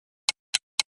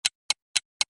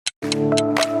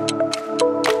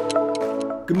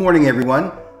Good morning,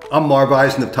 everyone. I'm Marv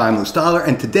Eisen of Timeless Dollar,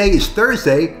 and today is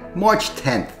Thursday, March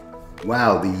 10th.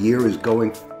 Wow, the year is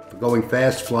going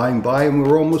fast, flying by, and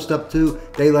we're almost up to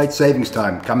daylight savings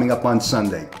time, coming up on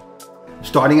Sunday.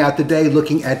 Starting out the day,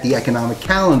 looking at the economic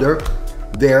calendar,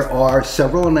 there are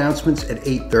several announcements at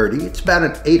 8:30. It's about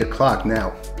at 8 o'clock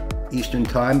now, Eastern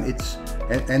Time.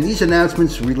 And these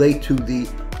announcements relate to the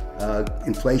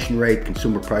inflation rate,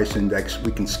 consumer price index.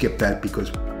 We can skip that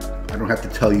because I don't have to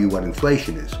tell you what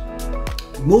inflation is.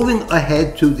 Moving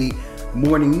ahead to the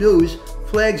morning news,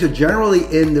 flags are generally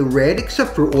in the red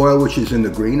except for oil, which is in the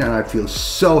green, and I feel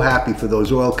so happy for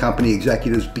those oil company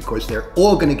executives because they're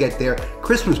all going to get their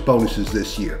Christmas bonuses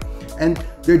this year. And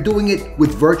they're doing it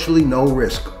with virtually no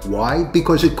risk. Why?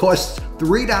 Because it costs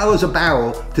 $3 a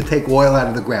barrel to take oil out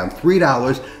of the ground.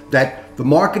 $3 that the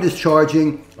market is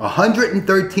charging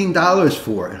 $113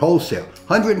 for at wholesale.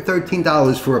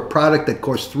 $113 for a product that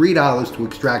costs $3 to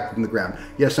extract from the ground.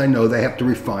 Yes, I know they have to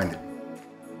refine it.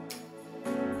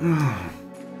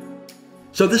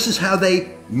 So this is how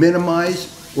they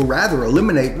minimize, or rather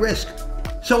eliminate risk.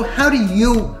 So how do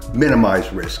you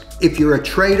minimize risk? If you're a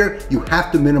trader, you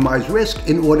have to minimize risk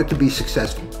in order to be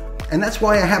successful. And that's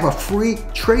why I have a free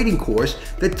trading course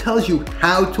that tells you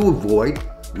how to avoid,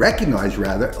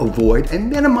 and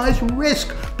minimize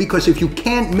risk. Because if you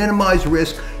can't minimize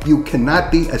risk, you cannot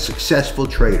be a successful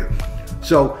trader.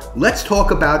 So let's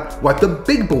talk about what the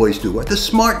big boys do, what the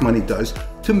smart money does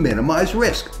to minimize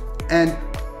risk. And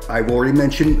I've already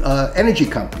mentioned energy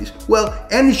companies. Well,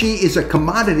 energy is a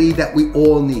commodity that we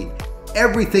all need.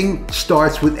 Everything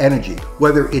starts with energy,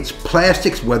 whether it's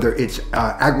plastics, whether it's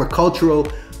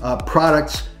agricultural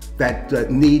products that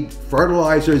need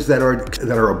fertilizers that are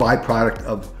a byproduct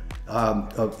of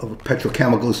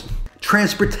petrochemicals,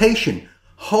 transportation,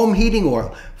 home heating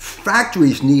oil.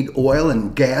 Factories need oil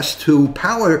and gas to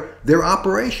power their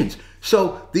operations.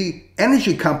 So the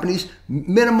energy companies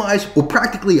minimize or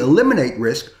practically eliminate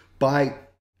risk by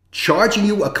charging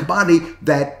you a commodity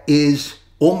that is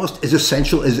almost as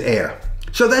essential as air.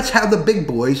 So that's how the big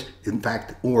boys, in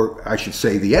fact, or I should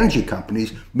say the energy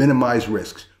companies, minimize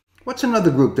risks. What's another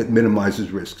group that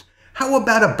minimizes risks? How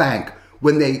about a bank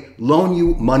when they loan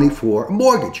you money for a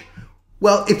mortgage?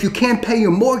 Well, if you can't pay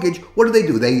your mortgage, what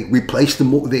do? They replace the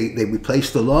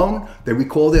loan? They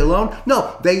recall their loan?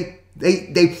 No,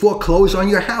 they foreclose on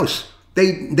your house.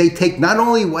 They take not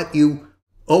only what you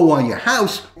owe on your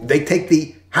house, they take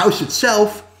the house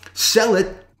itself, sell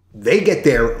it, they get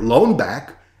their loan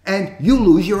back, and you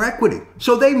lose your equity.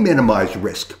 So they minimize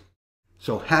risk.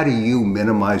 So how do you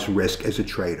minimize risk as a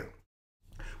trader?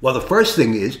 Well, the first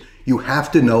thing is you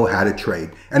have to know how to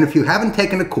trade. And if you haven't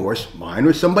taken a course, mine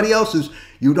or somebody else's,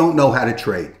 you don't know how to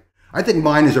trade. I think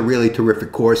mine is a really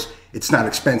terrific course. It's not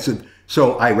expensive,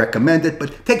 so I recommend it,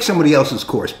 but take somebody else's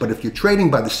course. But if you're trading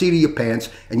by the seat of your pants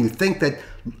and you think that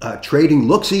trading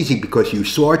looks easy because you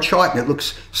saw a chart and it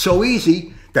looks so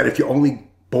easy that if you only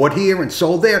bought here and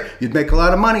sold there, you'd make a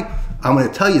lot of money, I'm going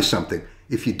to tell you something,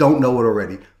 if you don't know it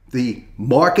already. The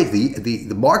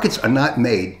markets are not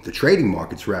made, the trading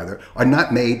markets rather, are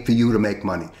not made for you to make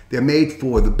money. They're made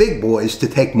for the big boys to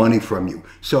take money from you.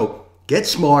 So get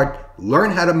smart,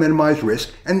 learn how to minimize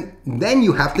risk, and then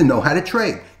you have to know how to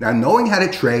trade. Now, knowing how to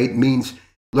trade means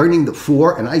learning the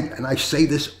four, and I say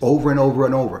this over and over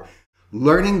and over,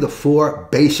 learning the four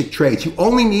basic trades. You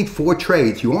only need 4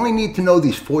 trades. You only need to know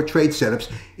these 4 trade setups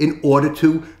in order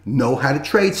to know how to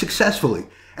trade successfully.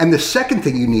 And the second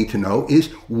thing you need to know is,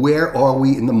 where are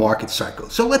we in the market cycle?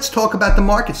 So let's talk about the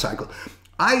market cycle.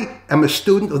 I am a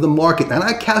student of the market, and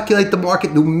I calculate the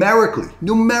market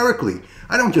numerically.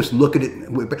 I don't just look at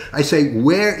it, I say,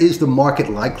 where is the market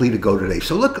likely to go today?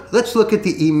 So let's look at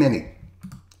the E-mini.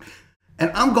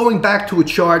 And I'm going back to a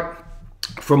chart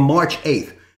from March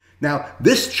 8th. Now,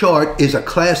 this chart is a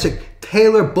classic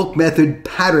Taylor book method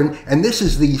pattern, and this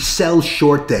is the sell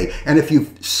short day. And if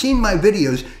you've seen my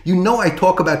videos, you know I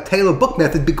talk about Taylor book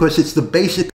method because it's the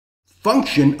basic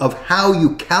function of how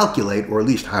you calculate, or at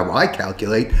least how I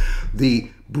calculate,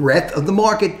 the breadth of the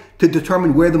market to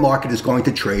determine where the market is going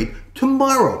to trade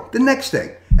tomorrow, the next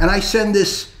day. And I send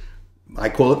this, I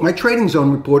call it my trading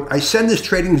zone report. I send this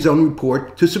trading zone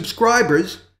report to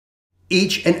subscribers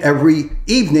each and every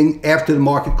evening after the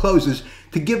market closes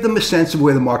to give them a sense of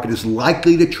where the market is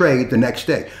likely to trade the next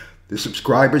day. The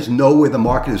subscribers know where the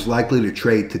market is likely to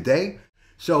trade today.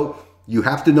 So you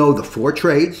have to know the 4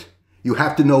 trades. You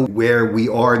have to know where we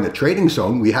are in the trading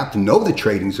zone. We have to know the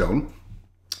trading zone.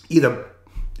 Either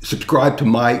subscribe to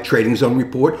my trading zone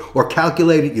report or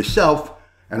calculate it yourself.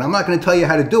 And I'm not going to tell you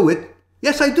how to do it.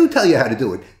 Yes, I do tell you how to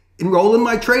do it. Enroll in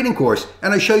my trading course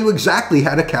and I show you exactly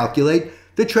how to calculate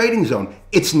the trading zone.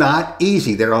 It's not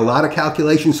easy. There are a lot of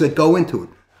calculations that go into it.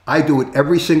 I do it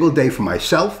every single day for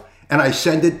myself, and I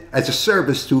send it as a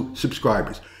service to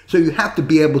subscribers. So you have to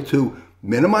be able to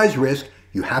minimize risk.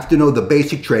 You have to know the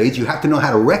basic trades. You have to know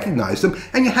how to recognize them,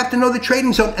 and you have to know the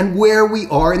trading zone and where we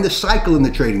are in the cycle in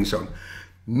the trading zone.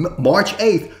 March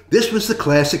 8th, this was the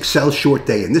classic sell short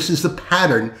day, and this is the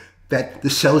pattern that the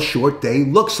sell short day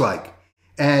looks like.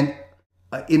 And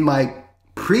in my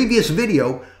previous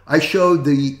video, I showed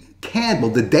the candle,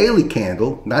 the daily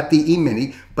candle, not the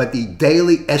E-mini, but the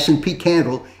daily S&P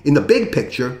candle in the big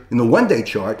picture, in the one-day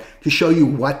chart, to show you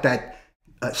what that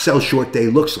sell short day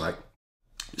looks like.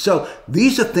 So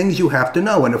these are things you have to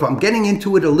know. And if I'm getting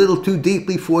into it a little too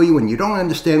deeply for you and you don't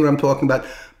understand what I'm talking about,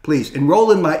 please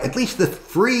enroll in at least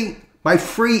my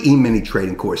free E-mini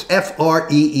trading course,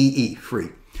 F-R-E-E-E, free.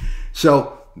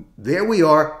 So there we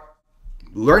are.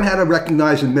 Learn how to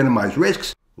recognize and minimize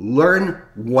risks. Learn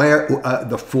where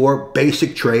the 4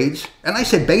 basic trades. And I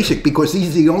say basic because these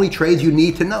are the only trades you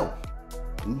need to know.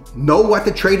 Know what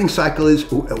the trading cycle is,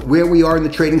 where we are in the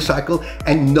trading cycle,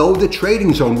 and know the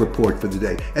trading zone report for the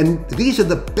day. And these are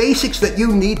the basics that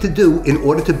you need to do in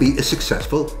order to be a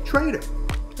successful trader.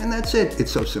 And that's it.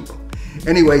 It's so simple.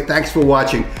 Anyway, thanks for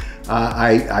watching.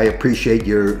 I appreciate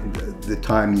the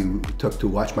time you took to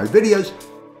watch my videos.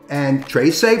 And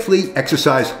trade safely,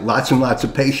 exercise lots and lots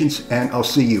of patience, and I'll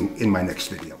see you in my next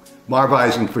video. Marv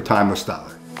Eisen for Timeless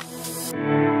Dollar.